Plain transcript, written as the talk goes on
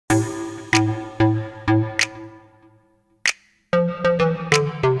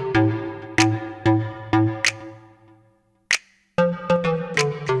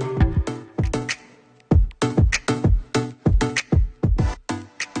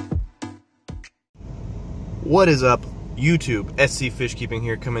What is up, YouTube? SC Fish Keeping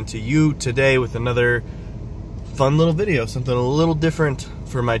here, coming to you today with another fun little video, something a little different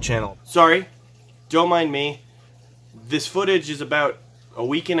for my channel. Sorry, don't mind me. This footage is about a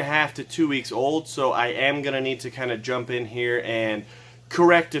week and a half to 2 weeks old, so I am gonna need to kind of jump in here and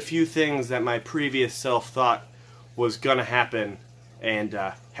correct a few things that my previous self thought was gonna happen and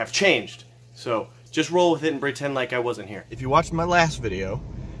have changed. So just roll with it and pretend like I wasn't here. If you watched my last video,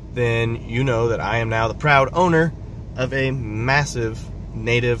 then you know that I am now the proud owner of a massive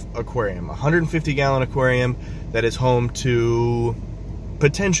native aquarium, a 150-gallon aquarium that is home to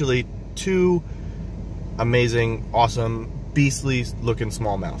potentially 2 amazing, awesome, beastly-looking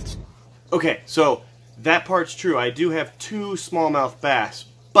smallmouths. Okay, so that part's true. I do have 2 smallmouth bass,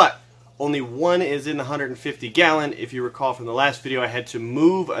 but only one is in the 150-gallon. If you recall from the last video, I had to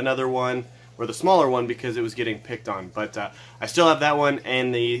move another one, or the smaller one, because it was getting picked on. But I still have that one,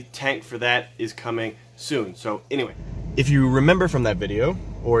 and the tank for that is coming soon. So anyway, if you remember from that video,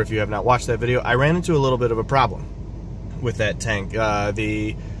 or if you have not watched that video, I ran into a little bit of a problem with that tank.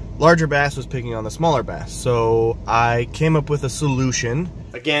 The larger bass was picking on the smaller bass, so I came up with a solution.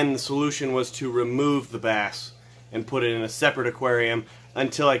 Again, the solution was to remove the bass and put it in a separate aquarium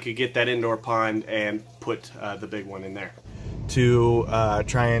until I could get that indoor pond and put the big one in there, to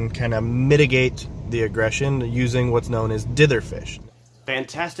try and kind of mitigate the aggression using what's known as dither fish.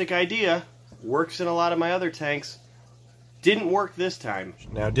 Fantastic idea. Works in a lot of my other tanks. Didn't work this time.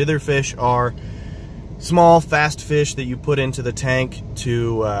 Now, dither fish are small, fast fish that you put into the tank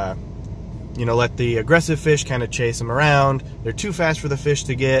to you know, let the aggressive fish kind of chase them around. They're too fast for the fish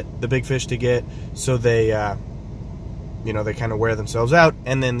to get, the big fish to get, so they you know, they kind of wear themselves out,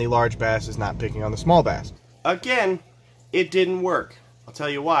 and then the large bass is not picking on the small bass. Again, it didn't work. I'll tell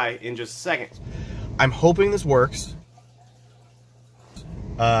you why in just a second. I'm hoping this works.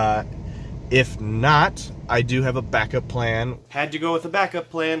 If not, I do have a backup plan. Had to go with a backup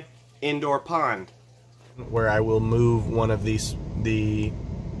plan, indoor pond, where I will move one of these, the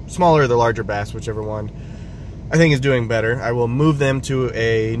smaller or the larger bass, whichever one I think is doing better. I will move them to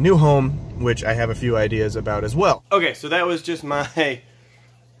a new home, which I have a few ideas about as well. Okay, so that was just my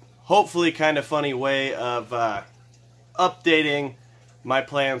hopefully kind of funny way of updating my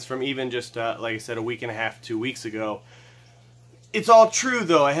plans from even just, like I said, a week and a half, 2 weeks ago. It's all true,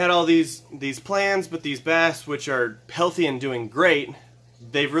 though. I had all these plans, but these bass, which are healthy and doing great,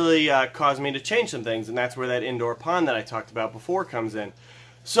 they've really caused me to change some things, and that's where that indoor pond that I talked about before comes in.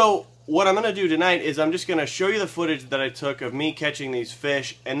 So what I'm going to do tonight is I'm just going to show you the footage that I took of me catching these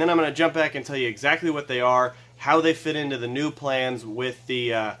fish, and then I'm going to jump back and tell you exactly what they are, how they fit into the new plans with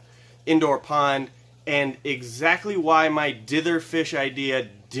the indoor pond, and exactly why my dither fish idea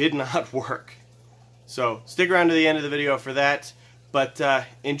did not work. So stick around to the end of the video for that, but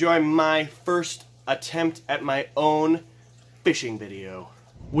enjoy my first attempt at my own fishing video.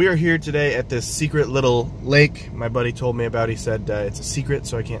 We are here today at this secret little lake my buddy told me about. He said it's a secret,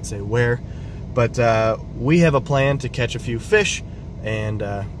 so I can't say where, but we have a plan to catch a few fish, and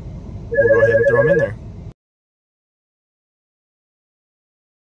we'll go ahead and throw them in there.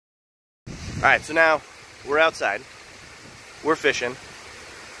 Alright, so now we're outside, we're fishing,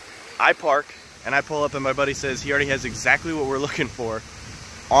 I park, and I pull up, and my buddy says he already has exactly what we're looking for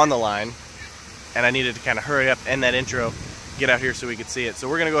on the line, and I needed to kind of hurry up, end that intro, get out here so we could see it. So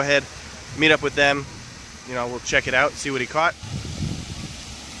we're going to go ahead, meet up with them, you know, we'll check it out, see what he caught.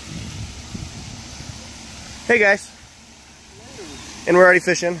 Hey guys. And we're already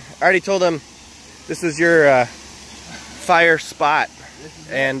fishing. I already told them this is your fire spot,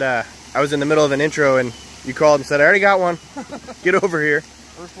 and I was in the middle of an intro and you called and said, I already got one. Get over here.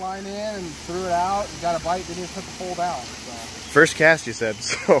 First line in and threw it out. You got a bite, then you just put the pole down. So. First cast, you said.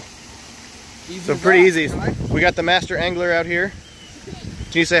 So pretty easy. We got the master angler out here.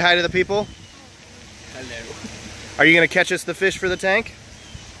 Can you say hi to the people? Hello. Are you going to catch us the fish for the tank?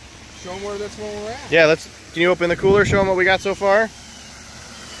 Show them where that's where we're at. Yeah, can you open the cooler, show them what we got so far?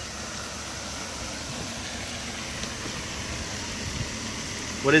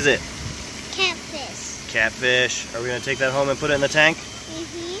 What is it? Catfish. Catfish. Are we going to take that home and put it in the tank?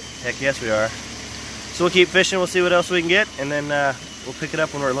 Mm-hmm. Heck yes, we are. So we'll keep fishing, we'll see what else we can get, and then we'll pick it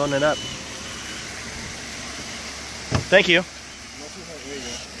up when we're loading it up. Thank you.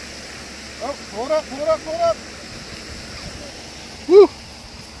 Oh, pull it up, pull it up, pull it up. Woo!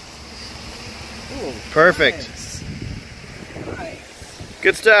 Ooh, perfect. Nice. Nice.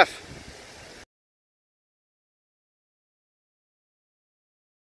 Good stuff.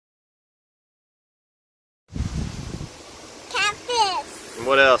 Catfish. And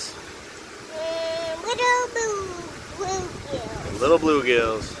what else? Little bluegills. Little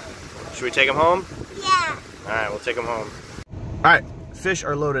bluegills. Should we take them home? Yeah. Alright, we'll take them home. Alright, fish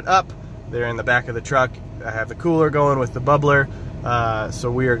are loaded up. They're in the back of the truck. I have the cooler going with the bubbler.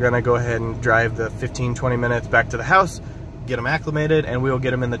 So we are going to go ahead and drive the 15-20 minutes back to the house, get them acclimated, and we will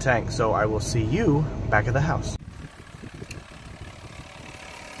get them in the tank. So I will see you back at the house.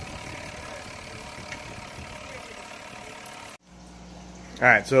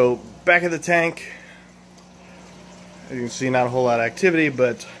 Alright, so back at the tank. As you can see, not a whole lot of activity,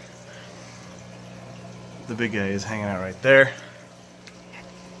 but the big guy is hanging out right there.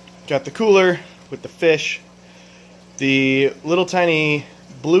 Got the cooler with the fish. The little tiny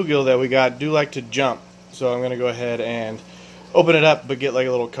bluegill that we got do like to jump, so I'm going to go ahead and open it up, but get like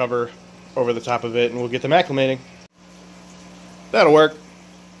a little cover over the top of it, and we'll get them acclimating. That'll work.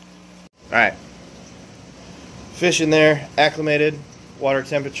 Alright. Fish in there, acclimated. Water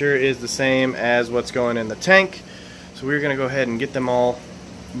temperature is the same as what's going in the tank. So we're going to go ahead and get them all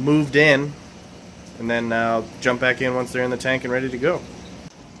moved in, and then jump back in once they're in the tank and ready to go.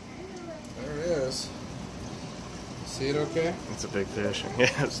 There it is. See it okay? It's a big fish.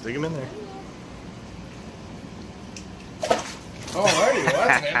 Yeah, stick him in there. Alrighty, well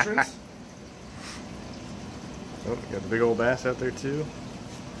that's an entrance. Oh, got the big old bass out there too.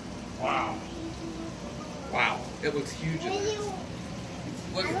 Wow. Wow, it looks huge in there.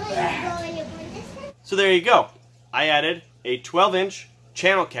 Look at that. So there you go. I added a 12-inch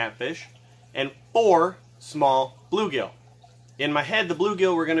channel catfish and 4 small bluegill. In my head, the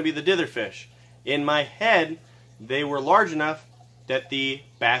bluegill were going to be the dither fish. In my head, they were large enough that the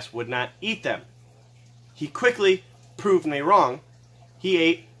bass would not eat them. He quickly proved me wrong. He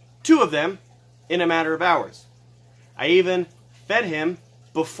ate 2 of them in a matter of hours. I even fed him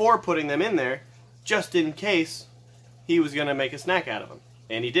before putting them in there, just in case he was going to make a snack out of them.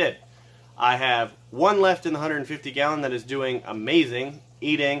 And he did. I have 1 left in the 150 gallon that is doing amazing,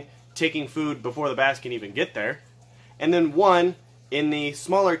 eating, taking food before the bass can even get there. And then 1 in the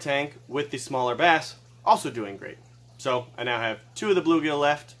smaller tank with the smaller bass, also doing great. So I now have 2 of the bluegill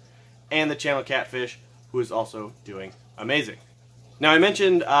left, and the channel catfish, who is also doing amazing. Now I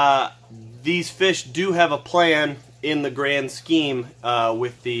mentioned these fish do have a plan in the grand scheme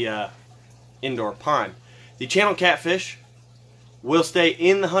with the indoor pond. The channel catfish will stay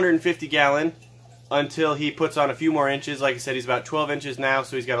in the 150 gallon until he puts on a few more inches. Like I said, he's about 12 inches now,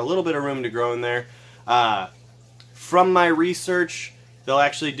 so he's got a little bit of room to grow in there. From my research, they'll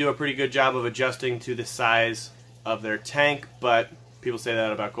actually do a pretty good job of adjusting to the size of their tank, but people say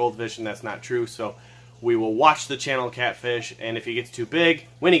that about goldfish, and that's not true. So we will watch the channel catfish, and if he gets too big,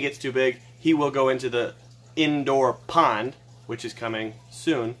 when he gets too big, he will go into the indoor pond, which is coming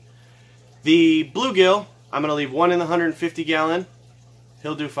soon. The bluegill, I'm going to leave 1 in the 150 gallon.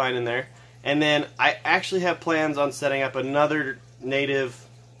 He'll do fine in there. And then I actually have plans on setting up another native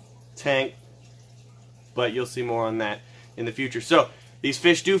tank, but you'll see more on that in the future. So these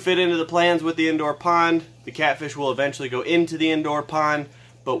fish do fit into the plans with the indoor pond. The catfish will eventually go into the indoor pond,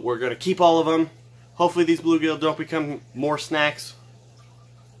 but we're going to keep all of them. Hopefully these bluegill don't become more snacks,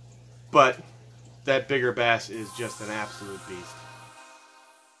 but that bigger bass is just an absolute beast.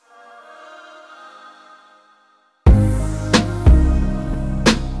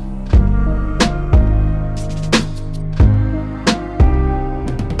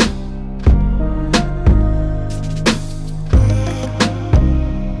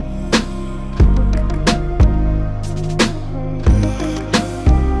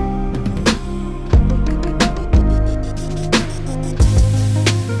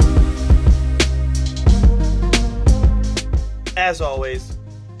 As always,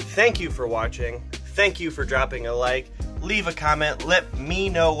 thank you for watching. Thank you for dropping a like. Leave a comment. Let me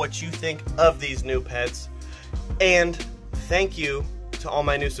know what you think of these new pets. And thank you to all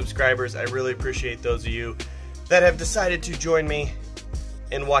my new subscribers. I really appreciate those of you that have decided to join me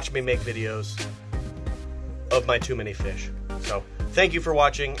and watch me make videos of my too many fish. So, thank you for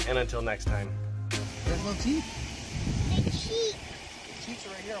watching, and until next time. There's no teeth. Big sheep. The teeth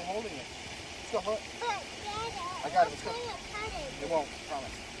are right here. I'm holding it. It's the hook. Oh, Dada. I got it. Let's go. I'm gonna cut it. It won't,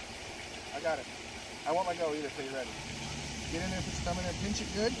 promise. I got it. I won't let go either until you're ready. Get in there, put your thumb in there, pinch it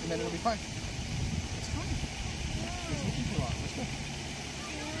good, and then it'll be fine. It's fine. It's taking too long. Let's go.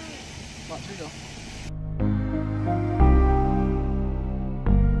 Come on, here you go.